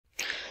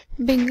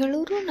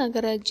ಬೆಂಗಳೂರು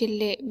ನಗರ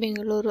ಜಿಲ್ಲೆ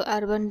ಬೆಂಗಳೂರು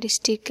ಅರ್ಬನ್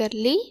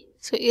ಡಿಸ್ಟಿಕಲ್ಲಿ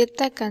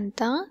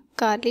ಇರ್ತಕ್ಕಂಥ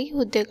ಖಾಲಿ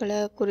ಹುದ್ದೆಗಳ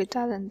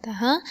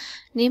ಕುರಿತಾದಂತಹ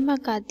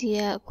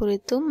ನೇಮಕಾತಿಯ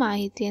ಕುರಿತು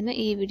ಮಾಹಿತಿಯನ್ನು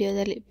ಈ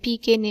ವಿಡಿಯೋದಲ್ಲಿ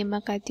PK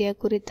ನೇಮಕಾತಿಯ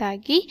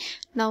ಕುರಿತಾಗಿ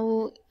ನಾವು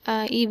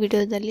ಈ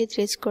ವಿಡಿಯೋದಲ್ಲಿ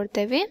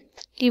ತಿಳಿಸ್ಕೊಡ್ತೇವೆ.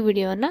 ಈ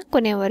ವಿಡಿಯೋನ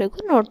ಕೊನೆಯವರೆಗೂ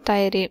ನೋಡ್ತಾ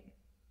ಇರಿ.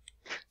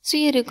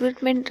 ಈ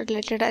ರಿಕ್ರೂಟ್ಮೆಂಟ್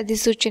ರಿಲೇಟೆಡ್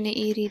ಅಧಿಸೂಚನೆ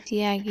ಈ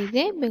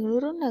ರೀತಿಯಾಗಿದೆ.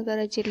 ಬೆಂಗಳೂರು ನಗರ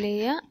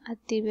ಜಿಲ್ಲೆಯ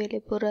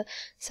ಅತ್ತಿಬೇಲೆ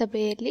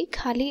ಪುರಸಭೆಯಲ್ಲಿ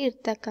ಖಾಲಿ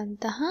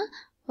ಇರ್ತಕ್ಕಂತಹ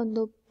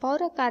ಒಂದು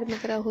ಪೌರ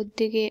ಕಾರ್ಮಿಕರ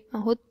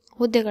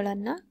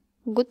ಹುದ್ದೆಗಳನ್ನು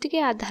ಗುತ್ತಿಗೆ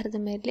ಆಧಾರದ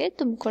ಮೇಲೆ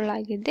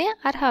ತುಂಬಿಕೊಳ್ಳಲಾಗಿದೆ.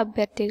 ಅರ್ಹ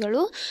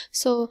ಅಭ್ಯರ್ಥಿಗಳು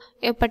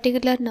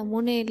ಪರ್ಟಿಕ್ಯುಲರ್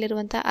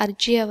ನಮೂನೆಯಲ್ಲಿರುವಂತಹ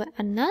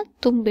ಅರ್ಜಿಯನ್ನು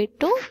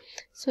ತುಂಬಿಟ್ಟು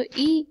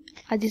ಈ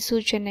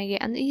ಅಧಿಸೂಚನೆಗೆ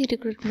ಅಂದರೆ ಈ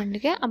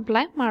ರಿಕ್ರೂಟ್ಮೆಂಟ್ಗೆ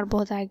ಅಪ್ಲೈ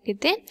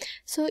ಮಾಡಬಹುದಾಗಿದೆ.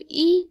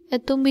 ಈ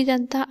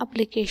ತುಂಬಿದಂಥ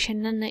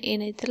ಅಪ್ಲಿಕೇಶನನ್ನು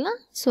ಏನೈತಲ್ಲ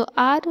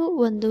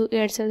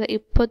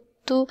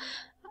 6/1/2020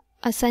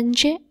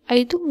 ಸಂಜೆ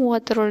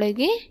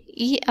 5:30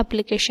 ಈ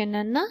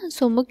ಅಪ್ಲಿಕೇಶನನ್ನು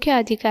ಮುಖ್ಯ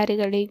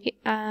ಅಧಿಕಾರಿಗಳಿಗೆ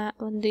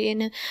ಒಂದು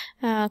ಏನು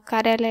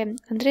ಕಾರ್ಯಾಲಯ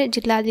ಅಂದರೆ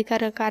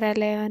ಜಿಲ್ಲಾಧಿಕಾರಿ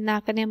ಕಾರ್ಯಾಲಯ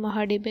 4ನೇ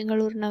ಮಹಡಿ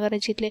ಬೆಂಗಳೂರು ನಗರ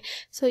ಜಿಲ್ಲೆ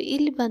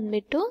ಇಲ್ಲಿ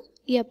ಬಂದುಬಿಟ್ಟು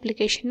ಈ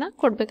ಅಪ್ಲಿಕೇಶನ್ನ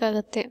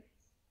ಕೊಡಬೇಕಾಗತ್ತೆ.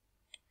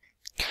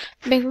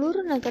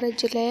 ಬೆಂಗಳೂರು ನಗರ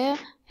ಜಿಲ್ಲೆಯ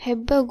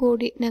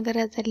ಹೆಬ್ಬಗೋಡಿ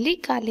ನಗರದಲ್ಲಿ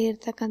ಖಾಲಿ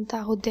ಇರತಕ್ಕಂಥ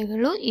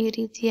ಹುದ್ದೆಗಳು ಈ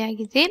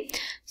ರೀತಿಯಾಗಿದೆ.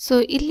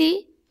 ಇಲ್ಲಿ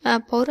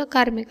ಪೌರ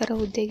ಕಾರ್ಮಿಕರ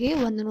ಹುದ್ದೆಗೆ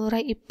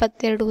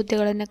 122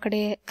 ಹುದ್ದೆಗಳನ್ನು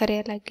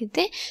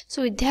ಕರೆಯಲಾಗಿದೆ.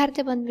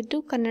 ವಿದ್ಯಾರ್ಥಿ ಬಂದ್ಬಿಟ್ಟು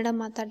ಕನ್ನಡ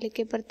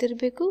ಮಾತಾಡಲಿಕ್ಕೆ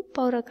ಬರ್ತಿರಬೇಕು.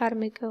 ಪೌರ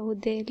ಕಾರ್ಮಿಕ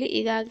ಹುದ್ದೆಯಲ್ಲಿ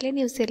ಈಗಾಗಲೇ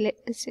ನೀವು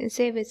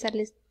ಸೇವೆ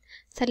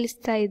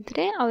ಸಲ್ಲಿಸ್ತಾ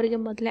ಇದ್ದರೆ ಅವರಿಗೆ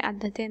ಮೊದಲೇ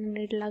ಆದ್ಯತೆಯನ್ನು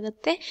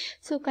ನೀಡಲಾಗುತ್ತೆ.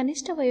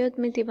 ಕನಿಷ್ಠ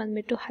ವಯೋಮಿತಿ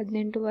ಬಂದ್ಬಿಟ್ಟು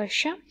 18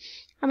 ವರ್ಷ.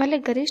 ಆಮೇಲೆ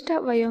ಗರಿಷ್ಠ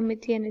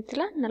ವಯೋಮಿತಿ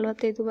ಏನಿತ್ತಲ್ಲ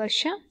 45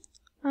 ವರ್ಷ.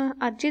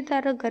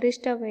 ಅರ್ಜಿದಾರ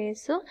ಗರಿಷ್ಠ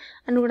ವಯಸ್ಸು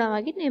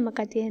ಅನುಗುಣವಾಗಿ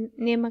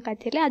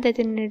ನೇಮಕಾತಿಯಲ್ಲಿ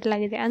ಆದ್ಯತೆಯನ್ನು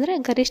ನೀಡಲಾಗಿದೆ. ಅಂದರೆ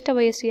ಗರಿಷ್ಠ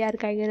ವಯಸ್ಸು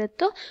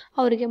ಯಾರಿಗಾಗಿರುತ್ತೋ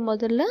ಅವರಿಗೆ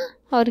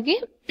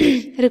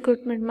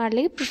ರಿಕ್ರೂಟ್ಮೆಂಟ್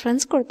ಮಾಡಲಿಕ್ಕೆ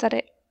ಪ್ರಿಫರೆನ್ಸ್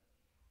ಕೊಡ್ತಾರೆ.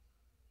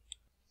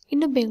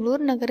 ಇನ್ನು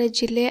ಬೆಂಗಳೂರು ನಗರ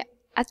ಜಿಲ್ಲೆ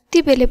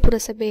ಅತ್ತಿಬೇಲೆ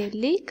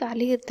ಪುರಸಭೆಯಲ್ಲಿ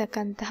ಖಾಲಿ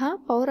ಇರತಕ್ಕಂತಹ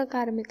ಪೌರ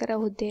ಕಾರ್ಮಿಕರ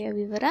ಹುದ್ದೆಯ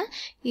ವಿವರ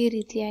ಈ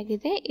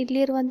ರೀತಿಯಾಗಿದೆ.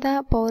 ಇಲ್ಲಿರುವಂತಹ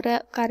ಪೌರ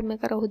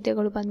ಕಾರ್ಮಿಕರ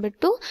ಹುದ್ದೆಗಳು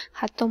ಬಂದ್ಬಿಟ್ಟು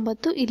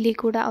 19. ಇಲ್ಲಿ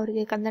ಕೂಡ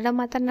ಅವರಿಗೆ ಕನ್ನಡ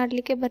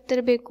ಮಾತನಾಡಲಿಕ್ಕೆ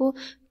ಬರ್ತಿರಬೇಕು.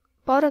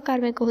 ಪೌರ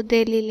ಕಾರ್ಮಿಕ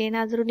ಹುದ್ದೆಯಲ್ಲಿ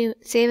ಏನಾದರೂ ನೀವು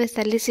ಸೇವೆ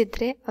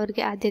ಸಲ್ಲಿಸಿದರೆ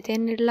ಅವರಿಗೆ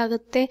ಆದ್ಯತೆಯನ್ನು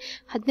ನೀಡಲಾಗುತ್ತೆ.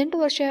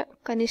 18 ವರ್ಷ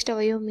ಕನಿಷ್ಠ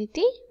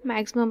ವಯೋಮಿತಿ,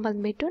 ಮ್ಯಾಕ್ಸಿಮಮ್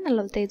ಬಂದ್ಬಿಟ್ಟು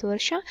 45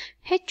 ವರ್ಷ.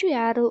 ಹೆಚ್ಚು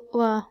ಯಾರು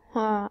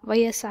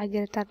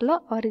ವಯಸ್ಸಾಗಿರ್ತಾರಲ್ಲೋ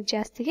ಅವ್ರಿಗೆ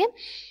ಜಾಸ್ತಿಗೆ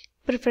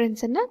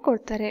ಪ್ರಿಫರೆನ್ಸನ್ನು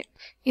ಕೊಡ್ತಾರೆ.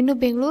 ಇನ್ನು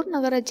ಬೆಂಗಳೂರು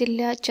ನಗರ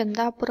ಜಿಲ್ಲೆಯ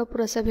ಚಂದಾಪುರ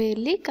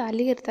ಪುರಸಭೆಯಲ್ಲಿ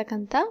ಖಾಲಿ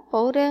ಇರತಕ್ಕಂಥ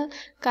ಪೌರ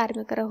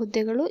ಕಾರ್ಮಿಕರ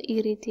ಹುದ್ದೆಗಳು ಈ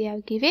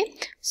ರೀತಿಯಾಗಿವೆ.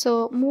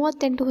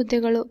 38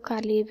 ಹುದ್ದೆಗಳು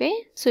ಖಾಲಿ ಇವೆ.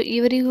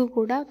 ಇವರಿಗೂ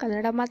ಕೂಡ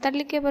ಕನ್ನಡ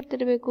ಮಾತಾಡಲಿಕ್ಕೆ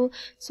ಬರ್ತಿರಬೇಕು.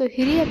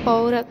 ಹಿರಿಯ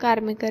ಪೌರ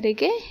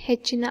ಕಾರ್ಮಿಕರಿಗೆ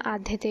ಹೆಚ್ಚಿನ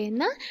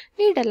ಆದ್ಯತೆಯನ್ನು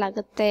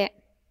ನೀಡಲಾಗುತ್ತೆ.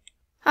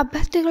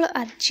 ಅಭ್ಯರ್ಥಿಗಳು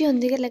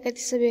ಅರ್ಜಿಯೊಂದಿಗೆ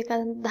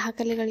ಲಗತ್ತಿಸಬೇಕಾದ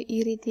ದಾಖಲೆಗಳು ಈ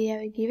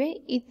ರೀತಿಯಾಗಿವೆ.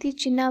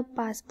 ಇತ್ತೀಚಿನ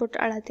ಪಾಸ್ಪೋರ್ಟ್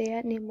ಅಳತೆಯ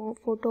ನಿಮ್ಮ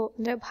ಫೋಟೋ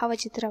ಅಂದರೆ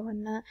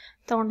ಭಾವಚಿತ್ರವನ್ನು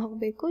ತಗೊಂಡು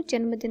ಹೋಗಬೇಕು.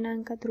 ಜನ್ಮ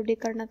ದಿನಾಂಕ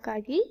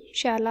ದೃಢೀಕರಣಕ್ಕಾಗಿ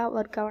ಶಾಲಾ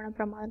ವರ್ಗಾವಣಾ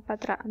ಪ್ರಮಾಣ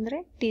ಪತ್ರ ಅಂದರೆ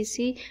TC,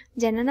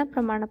 ಜನನ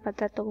ಪ್ರಮಾಣ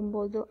ಪತ್ರ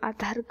ತೊಗೊಬೋದು.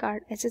 ಆಧಾರ್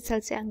ಕಾರ್ಡ್,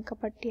 SSLC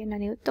ಅಂಕಪಟ್ಟಿಯನ್ನು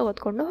ನೀವು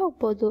ತೆಗೆದುಕೊಂಡು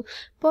ಹೋಗ್ಬೋದು.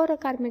 ಪೌರ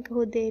ಕಾರ್ಮಿಕ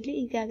ಹುದ್ದೆಯಲ್ಲಿ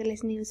ಈಗಾಗಲೇ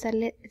ನೀವು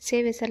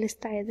ಸೇವೆ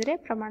ಸಲ್ಲಿಸ್ತಾ ಇದ್ದರೆ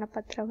ಪ್ರಮಾಣ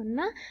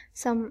ಪತ್ರವನ್ನು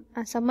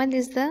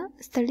ಸಂಬಂಧಿಸಿದ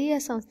ಸ್ಥಳೀಯ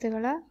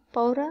ಸಂಸ್ಥೆಗಳ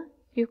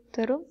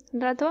ಪೌರಾಯುಕ್ತರು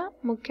ಅಥವಾ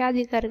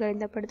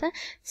ಮುಖ್ಯಾಧಿಕಾರಿಗಳಿಂದ ಪಡೆದ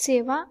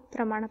ಸೇವಾ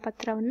ಪ್ರಮಾಣ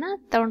ಪತ್ರವನ್ನು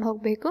ತಗೊಂಡು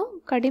ಹೋಗಬೇಕು.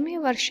 ಕಡಿಮೆ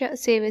ವರ್ಷ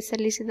ಸೇವೆ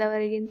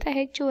ಸಲ್ಲಿಸಿದವರಿಗಿಂತ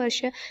ಹೆಚ್ಚು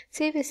ವರ್ಷ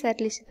ಸೇವೆ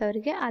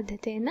ಸಲ್ಲಿಸಿದವರಿಗೆ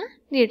ಆದ್ಯತೆಯನ್ನು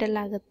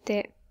ನೀಡಲಾಗುತ್ತೆ.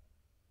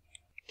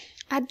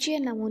 ಅರ್ಜಿಯ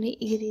ನಮೂನೆ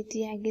ಈ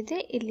ರೀತಿಯಾಗಿದೆ.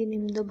 ಇಲ್ಲಿ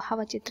ನಿಮ್ಮದು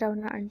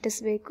ಭಾವಚಿತ್ರವನ್ನು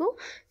ಅಂಟಿಸಬೇಕು.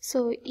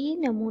 ಈ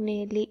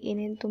ನಮೂನೆಯಲ್ಲಿ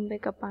ಏನೇನು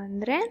ತುಂಬಬೇಕಪ್ಪ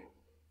ಅಂದರೆ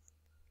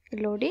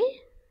ನೋಡಿ.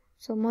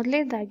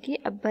 ಮೊದಲನೇದಾಗಿ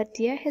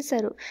ಅಭ್ಯರ್ಥಿಯ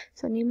ಹೆಸರು.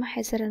 ನಿಮ್ಮ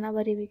ಹೆಸರನ್ನು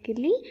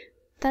ಬರೀಬೇಕಿಲ್ಲಿ.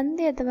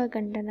 ತಂದೆ ಅಥವಾ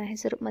ಗಂಡನ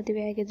ಹೆಸರು,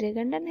 ಮದುವೆಯಾಗಿದ್ದರೆ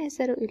ಗಂಡನ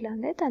ಹೆಸರು,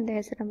 ಇಲ್ಲಾಂದರೆ ತಂದೆ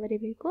ಹೆಸರನ್ನು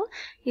ಬರೀಬೇಕು.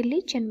 ಇಲ್ಲಿ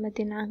ಜನ್ಮ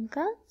ದಿನಾಂಕ.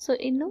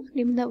 ಇನ್ನು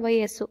ನಿಮ್ಮ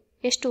ವಯಸ್ಸು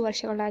ಎಷ್ಟು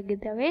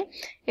ವರ್ಷಗಳಾಗಿದ್ದಾವೆ,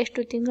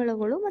 ಎಷ್ಟು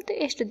ತಿಂಗಳುಗಳು ಮತ್ತು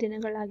ಎಷ್ಟು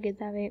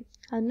ದಿನಗಳಾಗಿದ್ದಾವೆ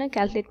ಅದನ್ನು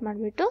ಕ್ಯಾಲ್ಕುಲೇಟ್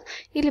ಮಾಡಿಬಿಟ್ಟು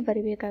ಇಲ್ಲಿ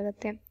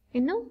ಬರೀಬೇಕಾಗತ್ತೆ.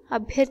 ಇನ್ನು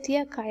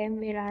ಅಭ್ಯರ್ಥಿಯ ಕಾಯಂ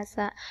ವಿಳಾಸ,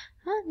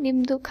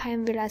 ನಿಮ್ಮದು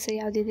ಕಾಯಂ ವಿಳಾಸ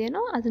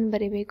ಯಾವುದಿದೆಯೋ ಅದನ್ನು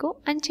ಬರೀಬೇಕು.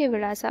 ಅಂಚೆ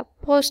ವಿಳಾಸ,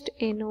 ಪೋಸ್ಟ್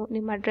ಏನು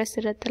ನಿಮ್ಮ ಅಡ್ರೆಸ್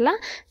ಇರುತ್ತಲ್ಲ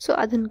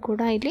ಅದನ್ನು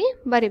ಕೂಡ ಇಲ್ಲಿ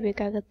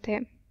ಬರೀಬೇಕಾಗತ್ತೆ.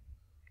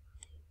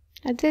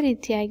 ಅದೇ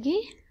ರೀತಿಯಾಗಿ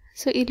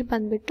ಇಲ್ಲಿ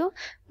ಬಂದುಬಿಟ್ಟು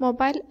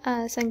ಮೊಬೈಲ್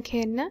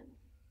ಸಂಖ್ಯೆಯನ್ನು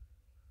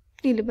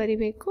ಇಲ್ಲಿ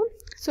ಬರೀಬೇಕು.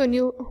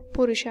 ನೀವು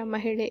ಪುರುಷ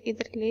ಮಹಿಳೆ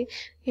ಇದರಲ್ಲಿ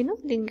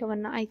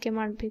ಲಿಂಗವನ್ನು ಆಯ್ಕೆ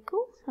ಮಾಡಬೇಕು.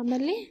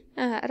 ಆಮೇಲೆ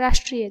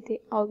ರಾಷ್ಟ್ರೀಯತೆ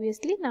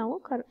ಆಬ್ವಿಯಸ್ಲಿ ನಾವು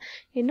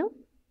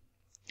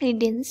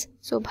ಇಂಡಿಯನ್ಸ್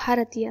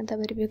ಭಾರತೀಯ ಅಂತ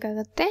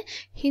ಬರೀಬೇಕಾಗತ್ತೆ.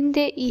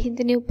 ಈ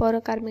ಹಿಂದೆ ನೀವು ಪೌರ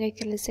ಕಾರ್ಮಿಕ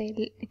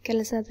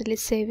ಕೆಲಸದಲ್ಲಿ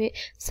ಸೇವೆ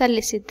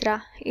ಸಲ್ಲಿಸಿದ್ರಾ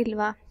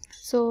ಇಲ್ವಾ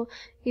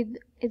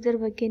ಇದ್ರ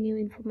ಬಗ್ಗೆ ನೀವು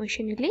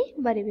ಇನ್ಫಾರ್ಮೇಷನ್ ಇಲ್ಲಿ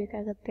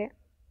ಬರೀಬೇಕಾಗತ್ತೆ.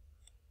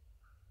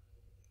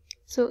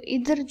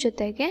 ಇದರ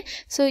ಜೊತೆಗೆ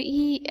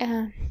ಈ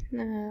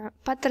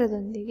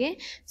ಪತ್ರದೊಂದಿಗೆ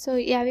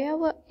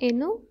ಯಾವ್ಯಾವ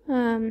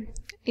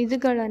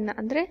ಇದುಗಳನ್ನು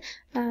ಅಂದರೆ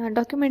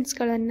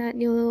ಡಾಕ್ಯುಮೆಂಟ್ಸ್ಗಳನ್ನು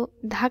ನೀವು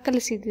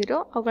ದಾಖಲಿಸಿದಿರೋ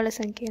ಅವುಗಳ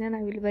ಸಂಖ್ಯೆಯನ್ನು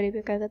ನಾವಿಲ್ಲಿ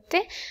ಬರೀಬೇಕಾಗತ್ತೆ.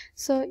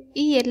 ಸೊ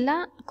ಈ ಎಲ್ಲ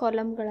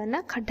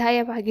ಕಾಲಮ್ಗಳನ್ನು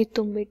ಕಡ್ಡಾಯವಾಗಿ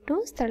ತುಂಬಿಟ್ಟು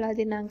ಸ್ಥಳ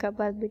ದಿನಾಂಕ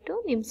ಬರೆದ್ಬಿಟ್ಟು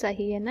ನಿಮ್ಮ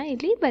ಸಹಿಯನ್ನು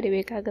ಇಲ್ಲಿ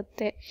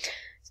ಬರೀಬೇಕಾಗತ್ತೆ.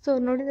 ಸೊ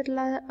ನೋಡಿದ್ರಲ್ಲ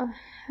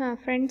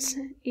ಫ್ರೆಂಡ್ಸ್,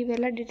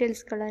 ಇವೆಲ್ಲ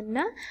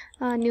ಡೀಟೇಲ್ಸ್ಗಳನ್ನು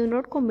ನೀವು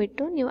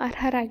ನೋಡ್ಕೊಂಬಿಟ್ಟು ನೀವು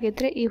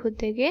ಅರ್ಹರಾಗಿದ್ದರೆ ಈ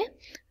ಹುದ್ದೆಗೆ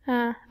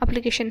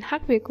ಅಪ್ಲಿಕೇಶನ್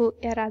ಹಾಕಬೇಕು.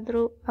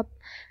 ಯಾರಾದರೂ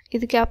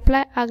ಇದಕ್ಕೆ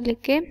ಅಪ್ಲೈ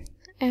ಆಗಲಿಕ್ಕೆ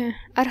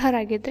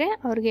ಅರ್ಹರಾಗಿದ್ದರೆ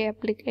ಅವ್ರಿಗೆ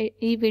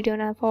ಈ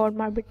ವಿಡಿಯೋನ ಫಾರ್ವರ್ಡ್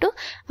ಮಾಡಿಬಿಟ್ಟು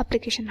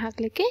ಅಪ್ಲಿಕೇಶನ್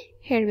ಹಾಕಲಿಕ್ಕೆ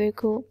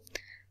ಹೇಳಬೇಕು.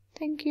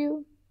 Thank you.